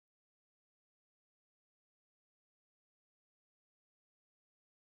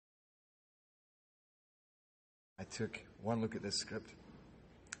took one look at this script,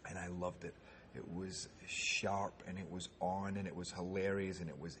 and I loved it. It was sharp, and it was on, and it was hilarious, and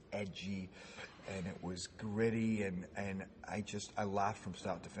it was edgy, and it was gritty, and I laughed from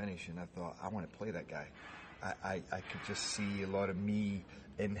start to finish, and I thought, I want to play that guy. I could just see a lot of me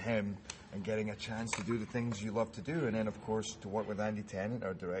in him, and getting a chance to do the things you love to do, and then, of course, to work with Andy Tennant,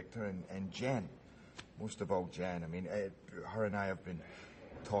 our director, and Jen. Most of all, Jen. I mean, her and I have been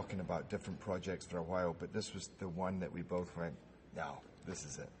talking about different projects for a while, but this was the one that we both went, no, this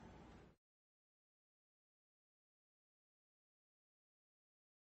is it.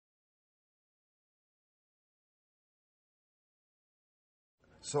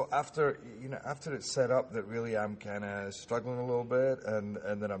 So after it's set up that really I'm kind of struggling a little bit, and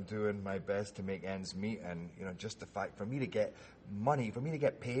that I'm doing my best to make ends meet, and just the fact for me to get money, for me to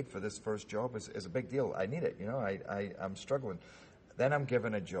get paid for this first job is a big deal. I need it. I'm struggling. Then I'm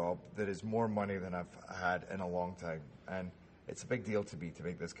given a job that is more money than I've had in a long time, and it's a big deal to me to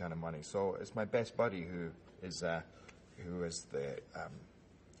make this kind of money. So it's my best buddy who is the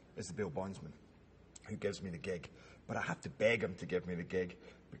bail bondsman who gives me the gig. But I have to beg him to give me the gig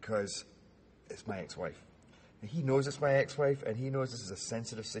because it's my ex-wife. And he knows it's my ex-wife, and he knows this is a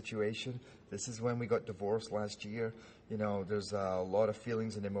sensitive situation. This is when we got divorced last year. There's a lot of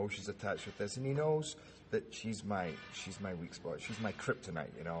feelings and emotions attached with this, and he knows that she's my weak spot. She's my kryptonite,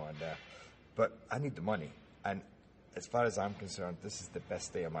 but I need the money. And as far as I'm concerned, this is the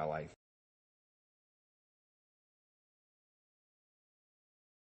best day of my life.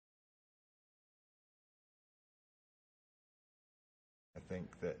 I think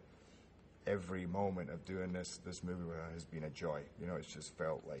that every moment of doing this movie with her has been a joy. It's just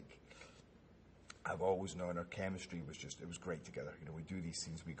felt like I've always known our chemistry it was great together. We do these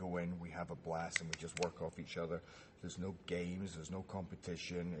scenes, we go in, we have a blast, and we just work off each other. There's no games, there's no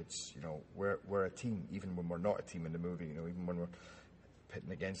competition. It's, we're a team, even when we're not a team in the movie, even when we're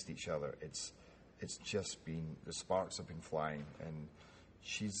pitting against each other. It's just been, the sparks have been flying, and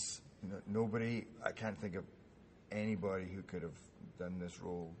she's, nobody, I can't think of anybody who could have done this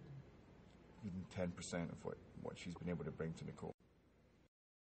role even 10% of what she's been able to bring to Nicole.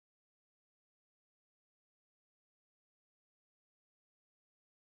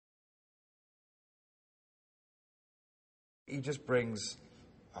 He just brings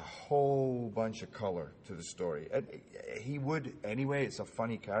a whole bunch of color to the story. And he would anyway, it's a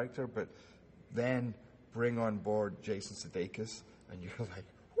funny character, but then bring on board Jason Sudeikis, and you're like,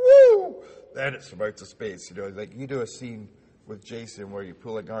 woo! Then it's from outer space. Like you do a scene with Jason where you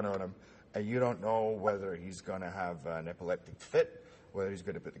pull a gun on him, and you don't know whether he's going to have an epileptic fit, whether he's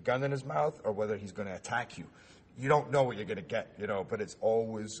going to put the gun in his mouth, or whether he's going to attack you. You don't know what you're going to get, but it's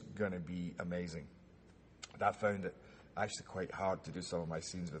always going to be amazing. And I found it actually quite hard to do some of my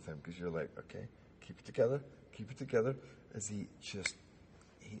scenes with him, because you're like, okay, keep it together. As he's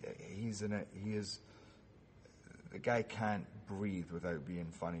in it, he is, the guy can't breathe without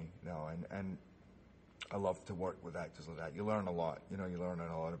being funny, and I love to work with actors like that. You learn a lot, you learn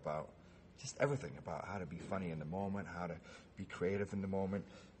a lot about just everything, about how to be funny in the moment, how to be creative in the moment.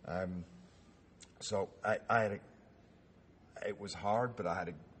 So it was hard, but I had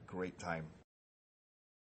a great time